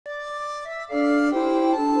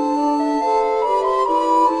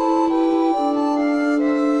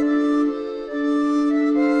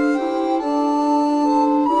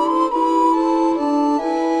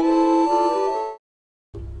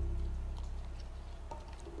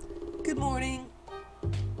Good morning.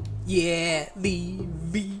 Yeah, V.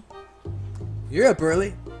 You're up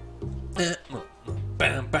early.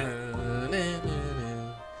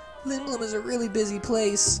 Limblum is a really busy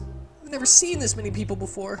place. I've never seen this many people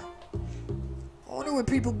before. I wonder where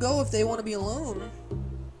people go if they want to be alone.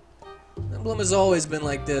 Limblum has always been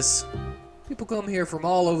like this. People come here from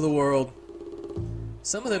all over the world.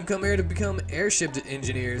 Some of them come here to become airship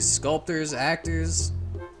engineers, sculptors, actors.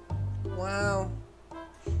 Wow.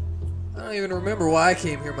 I don't even remember why I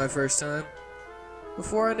came here my first time.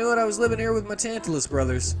 Before I knew it, I was living here with my Tantalus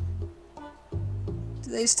brothers.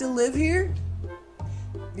 Do they still live here?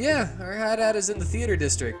 Yeah, our hideout is in the theater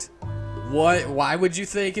district. What? Why would you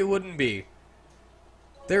think it wouldn't be?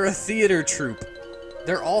 They're a theater troupe.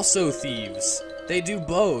 They're also thieves. They do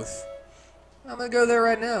both. I'm gonna go there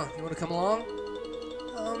right now. You wanna come along?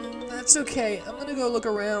 That's okay. I'm gonna go look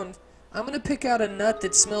around. I'm gonna pick out a nut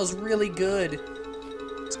that smells really good.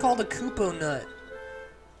 It's called a Kupo nut.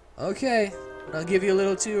 Okay, I'll give you a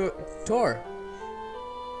little tour.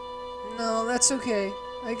 No, that's okay.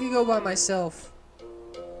 I could go by myself.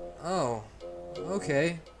 Oh,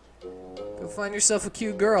 okay. Go find yourself a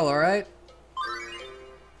cute girl, alright?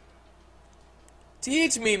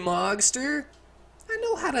 Teach me, Mogster. I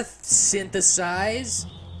know how to synthesize.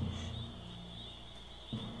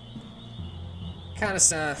 Kinda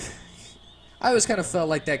sound... I always kind of felt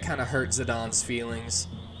like that kind of hurt Zidon's feelings.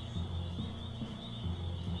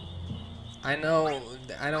 I know,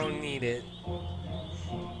 I don't need it.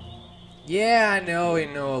 Yeah, I know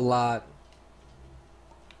a lot.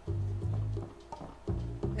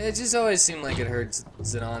 It just always seemed like it hurt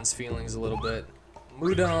Zidon's feelings a little bit.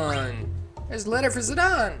 Mudon. There's a letter for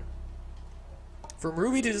Zidon. From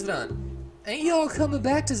Ruby to Zidon. Ain't y'all coming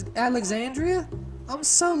back to Alexandria? I'm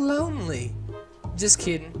so lonely. Just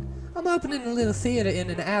kidding. I'm opening a little theater in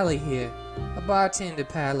an alley here. A bartender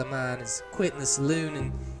pal of mine is quitting the saloon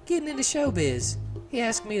and getting into showbiz. He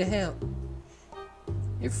asked me to help.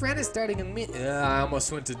 Your friend is starting a I almost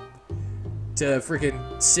went to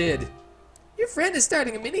freaking Sid. Your friend is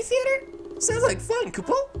starting a mini theater? Sounds like fun,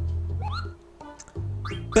 couple.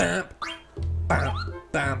 Bump, bump,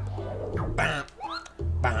 bump, bump,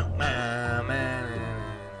 bump,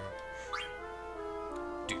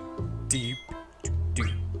 deep,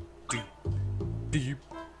 deep,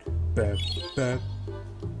 bap, bap.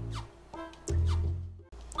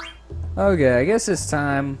 Okay, I guess it's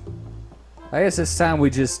time we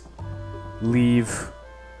just leave.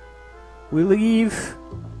 We leave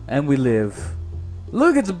and we live.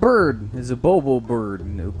 Look, it's a bird. It's a bobo bird.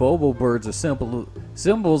 Bobo birds are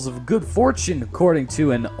symbols of good fortune, according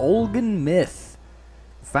to an Olgan myth.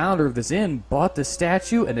 The founder of this inn bought the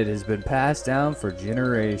statue, and it has been passed down for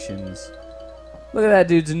generations. Look at that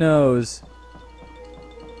dude's nose.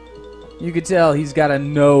 You could tell he's got a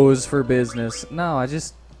nose for business. No,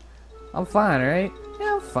 I'm fine, right?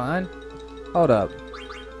 Yeah, I'm fine. Hold up.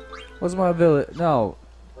 What's my ability? No.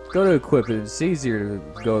 Go to equipment. It's easier to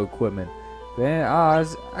go to equipment. Man,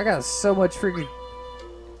 I got so much freaking...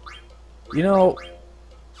 You know...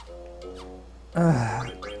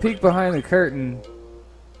 peek behind the curtain.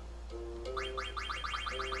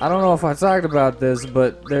 I don't know if I talked about this,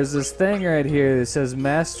 but there's this thing right here that says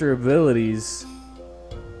Master Abilities.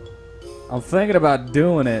 I'm thinking about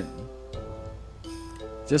doing it.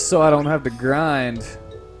 Just so I don't have to grind.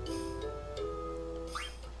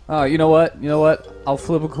 Oh, you know what? You know what? I'll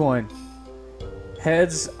flip a coin.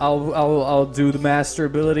 Heads, I'll do the master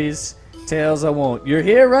abilities. Tails, I won't. You're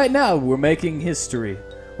here right now. We're making history.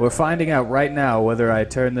 We're finding out right now whether I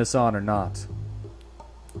turn this on or not.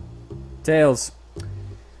 Tails.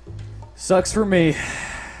 Sucks for me.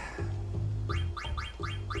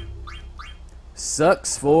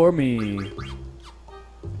 Sucks for me.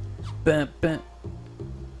 Bam, bam.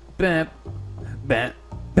 Bam, bam,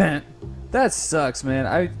 bam. That sucks,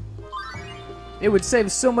 man. It would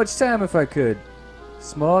save so much time if I could.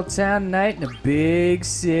 Small town night in a big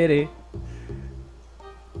city.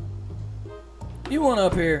 You want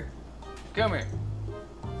up here? Come here.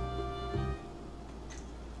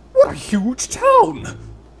 What a huge town!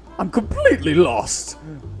 I'm completely lost.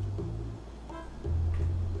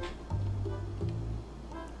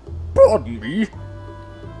 Pardon me.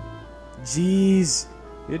 Jeez,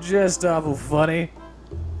 you're just awful funny.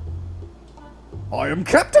 I am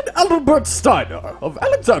Captain Albert Steiner of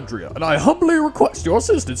Alexandria, and I humbly request your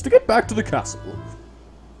assistance to get back to the castle.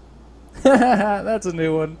 That's a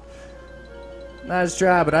new one. Nice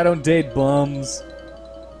try, but I don't date bums.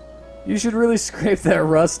 You should really scrape that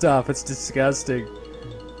rust off. It's disgusting.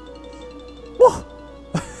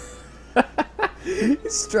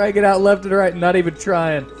 He's striking out left and right, not even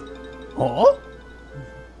trying. Huh?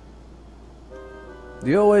 Do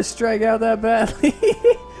you always strike out that badly?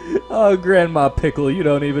 Oh, Grandma Pickle, you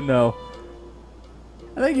don't even know.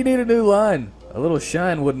 I think you need a new line. A little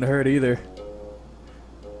shine wouldn't hurt either.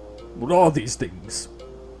 What are these things?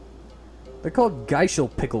 They're called Geishel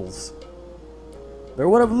pickles. They're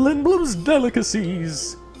one of Lindblom's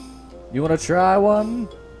delicacies. You want to try one?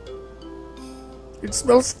 It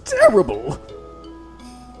smells terrible.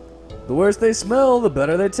 The worse they smell, the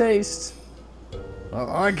better they taste.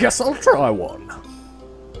 I guess I'll try one.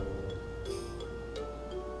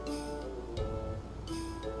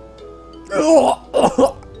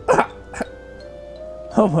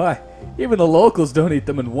 Oh my, even the locals don't eat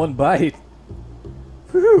them in one bite.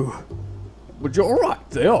 Phew. But you're right,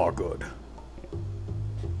 they are good.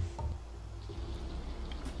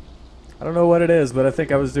 I don't know what it is, but I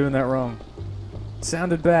think I was doing that wrong. It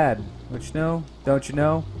sounded bad. But you know, don't you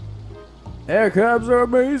know? Air cabs are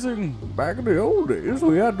amazing. Back in the old days,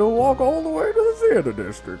 we had to walk all the way to the theater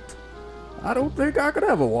district. I don't think I could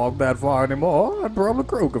ever walk that far anymore. I'd probably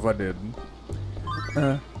croak if I didn't.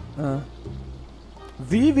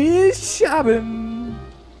 Vivi shopping.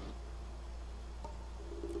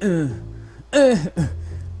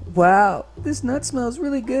 Wow, this nut smells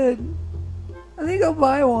really good. I think I'll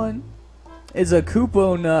buy one. It's a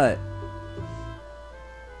Kupo nut.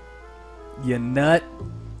 You nut.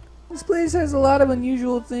 This place has a lot of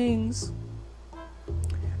unusual things.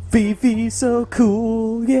 Vivi so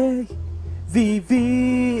cool, yay.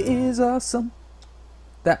 Vivi is awesome.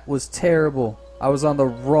 That was terrible. I was on the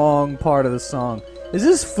wrong part of the song. Is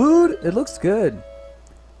this food? It looks good.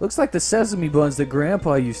 Looks like the sesame buns that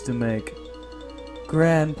Grandpa used to make.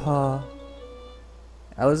 Grandpa.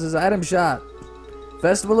 Alice's item shop.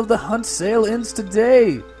 Festival of the Hunt sale ends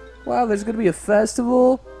today. Wow, there's gonna be a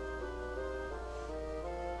festival.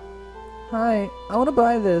 Hi, I want to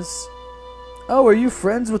buy this. Oh, are you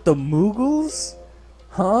friends with the Moogles?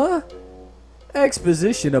 Huh?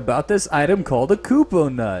 Exposition about this item called a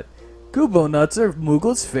Kupo nut. Kupo nuts are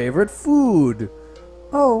Moogle's favorite food.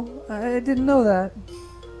 Oh, I didn't know that.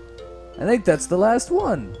 I think that's the last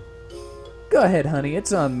one. Go ahead, honey,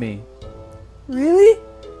 it's on me. Really?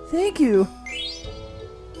 Thank you.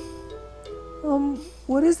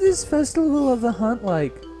 What is this Festival of the Hunt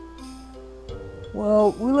like?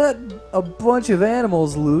 Well, we let a bunch of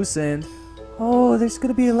animals loose and... Oh, there's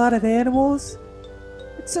gonna be a lot of animals?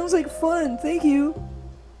 It sounds like fun, thank you.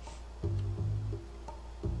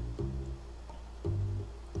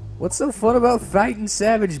 What's so fun about fighting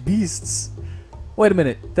savage beasts? Wait a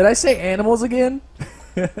minute, did I say animals again?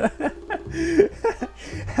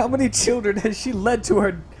 How many children has she led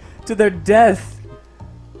to their death?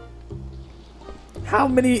 How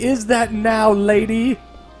many is that now, lady?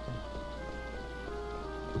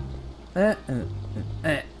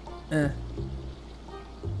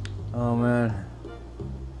 Oh man.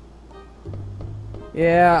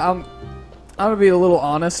 Yeah, I'm gonna be a little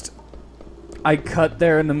honest. I cut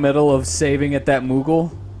there in the middle of saving at that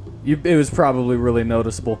Moogle. It was probably really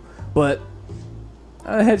noticeable. But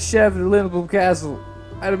I'm the head chef at Lindblom Castle.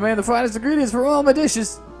 I demand the finest ingredients for all my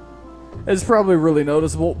dishes. It's probably really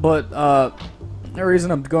noticeable, but the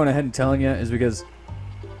reason I'm going ahead and telling you is because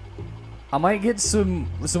I might get some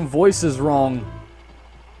voices wrong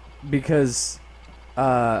because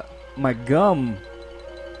my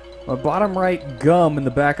bottom right gum in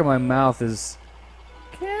the back of my mouth is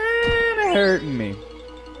kinda hurting me.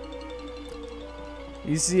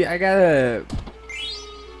 You see, I got a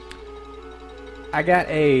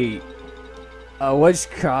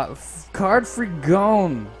card free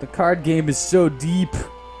gone. The card game is so deep.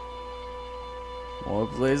 Wanna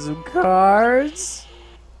play some cards?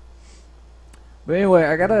 But anyway,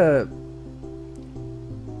 I got a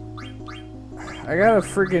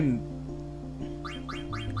freaking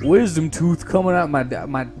wisdom tooth coming out my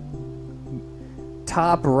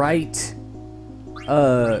top right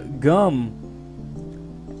gum,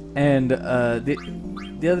 and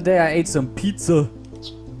the other day I ate some pizza,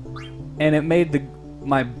 and it made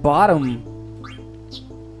my bottom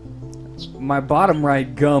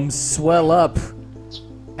right gum swell up,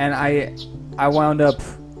 and I wound up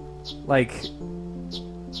like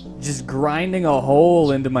just grinding a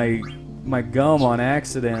hole into my gum on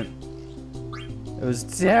accident. It was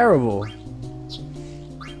terrible.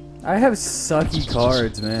 I have sucky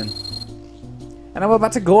cards, man. And I'm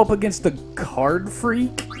about to go up against the card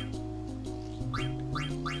freak.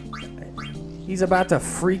 He's about to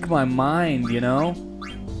freak my mind, you know?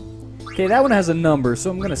 Okay, that one has a number,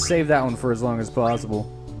 so I'm gonna save that one for as long as possible.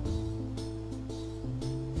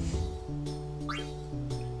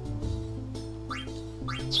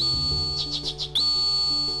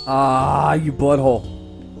 Ah, you butthole.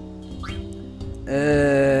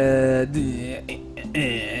 Okay,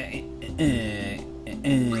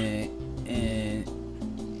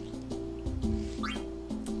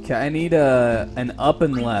 I need an up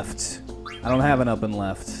and left. I don't have an up and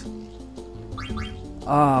left.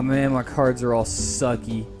 Oh man, my cards are all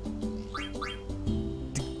sucky.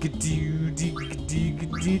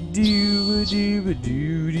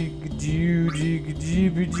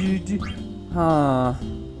 Huh.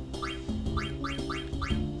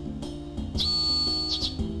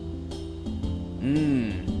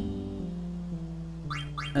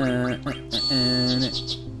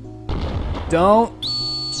 Don't.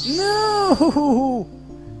 No!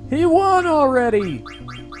 He won already!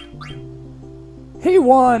 He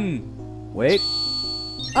won! Wait.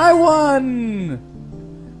 I won!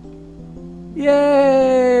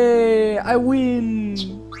 Yay! I win!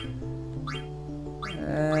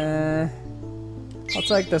 I'll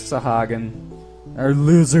take the Sahagin. Or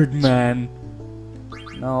Lizard Man.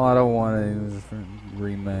 No, I don't want a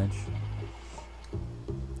rematch.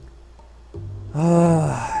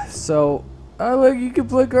 So, oh look, you can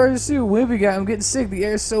play cards too. Wimpy guy, I'm getting sick. The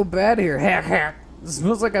air's so bad here. Hack, hack. It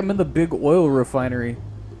smells like I'm in the big oil refinery.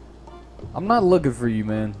 I'm not looking for you,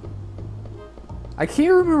 man. I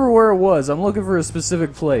can't remember where it was. I'm looking for a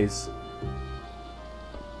specific place.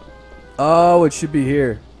 Oh, it should be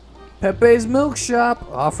here. Pepe's Milk Shop,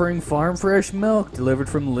 offering farm fresh milk delivered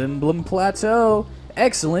from Lindblom Plateau.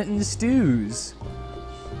 Excellent in stews.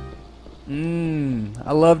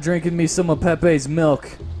 I love drinking me some of Pepe's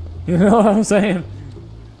milk. You know what I'm saying?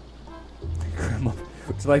 Grandma,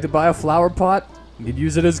 would you like to buy a flower pot? You could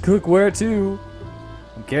use it as cookware too.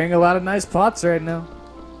 I'm carrying a lot of nice pots right now.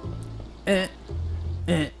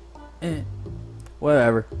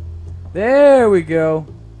 Whatever. There we go.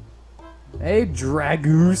 Hey,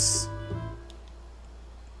 Dragoose.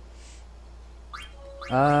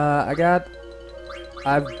 I've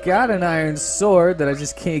got an iron sword that I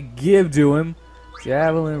just can't give to him.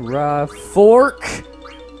 Javelin, rod, fork,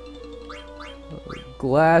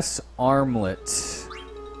 glass armlet.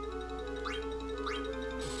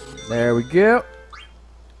 There we go.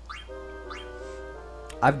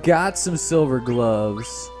 I've got some silver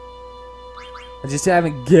gloves. I just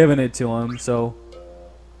haven't given it to him, so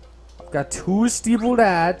I've got 2 steepled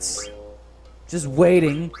hats. Just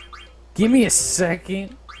waiting. Give me a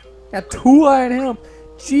second. Got 2 iron helm.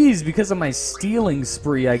 Jeez, because of my stealing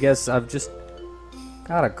spree, I guess I've just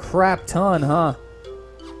got a crap ton, huh?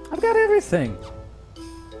 I've got everything.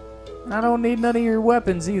 I don't need none of your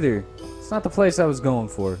weapons either. It's not the place I was going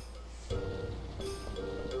for.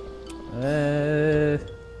 Is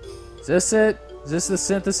this it? Is this the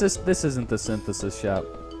synthesis? This isn't the synthesis shop.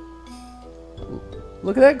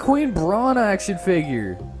 Look at that Queen Braun action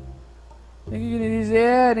figure. Think you need,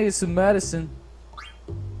 yeah, I need some medicine.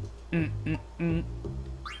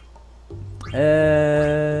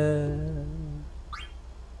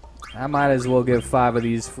 I might as well get 5 of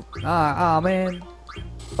these for, man.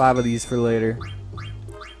 5 of these for later.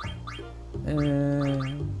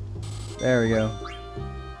 There we go.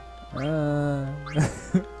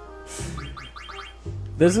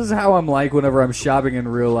 This is how I'm like whenever I'm shopping in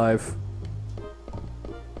real life.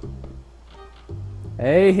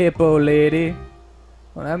 Hey, hippo lady.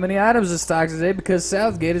 Don't have many items in stock today because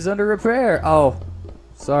Southgate is under repair. Oh,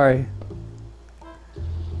 sorry.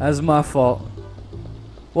 That's my fault.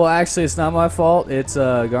 Well, actually, it's not my fault. It's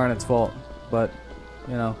Garnet's fault. But,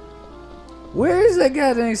 you know. Where is that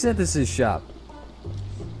goddamn synthesis shop?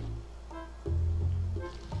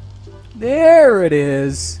 There it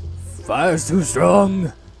is. Fire's too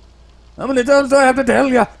strong. How many times do I have to tell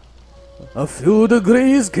ya? A few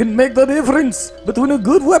degrees can make the difference between a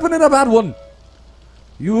good weapon and a bad one.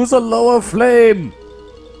 Use a lower flame.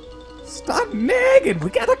 Stop nagging. We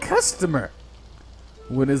got a customer.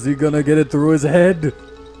 When is he gonna get it through his head?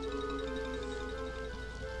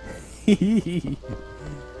 Hey,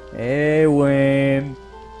 Wayne.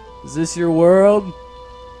 Is this your world?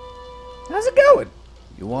 How's it going?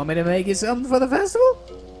 You want me to make you something for the festival?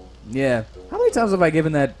 Yeah. How many times have I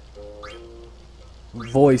given that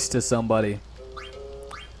voice to somebody?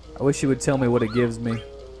 I wish you would tell me what it gives me.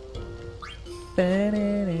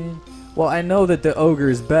 Well, I know that the ogre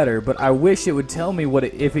is better, but I wish it would tell me what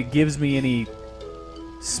if it gives me any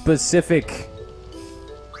specific,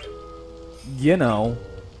 you know.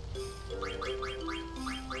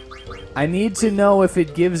 I need to know if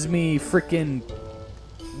it gives me frickin'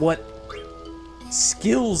 what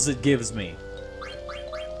skills it gives me.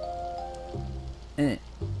 You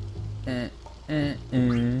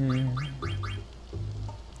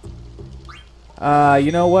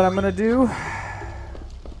know what I'm gonna do?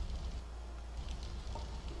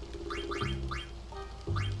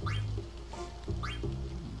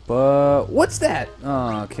 But what's that?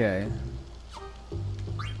 Oh, okay.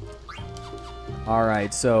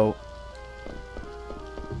 Alright, so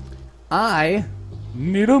I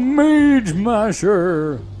need a mage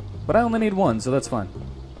masher. But I only need one, so that's fine.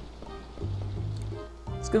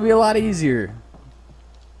 It's gonna be a lot easier.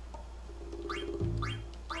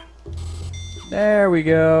 There we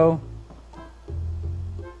go.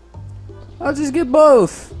 I'll just get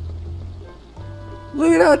both.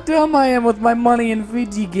 Look at how dumb I am with my money in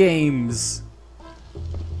video games.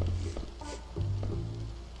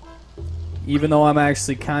 Even though I'm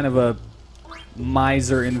actually kind of a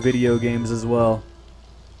miser in video games as well.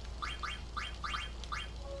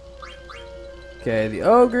 Okay, the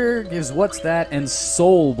ogre gives what's that and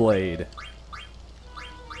soul blade.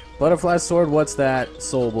 Butterfly sword, what's that?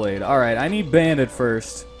 Soul blade. Alright, I need bandit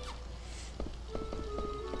first.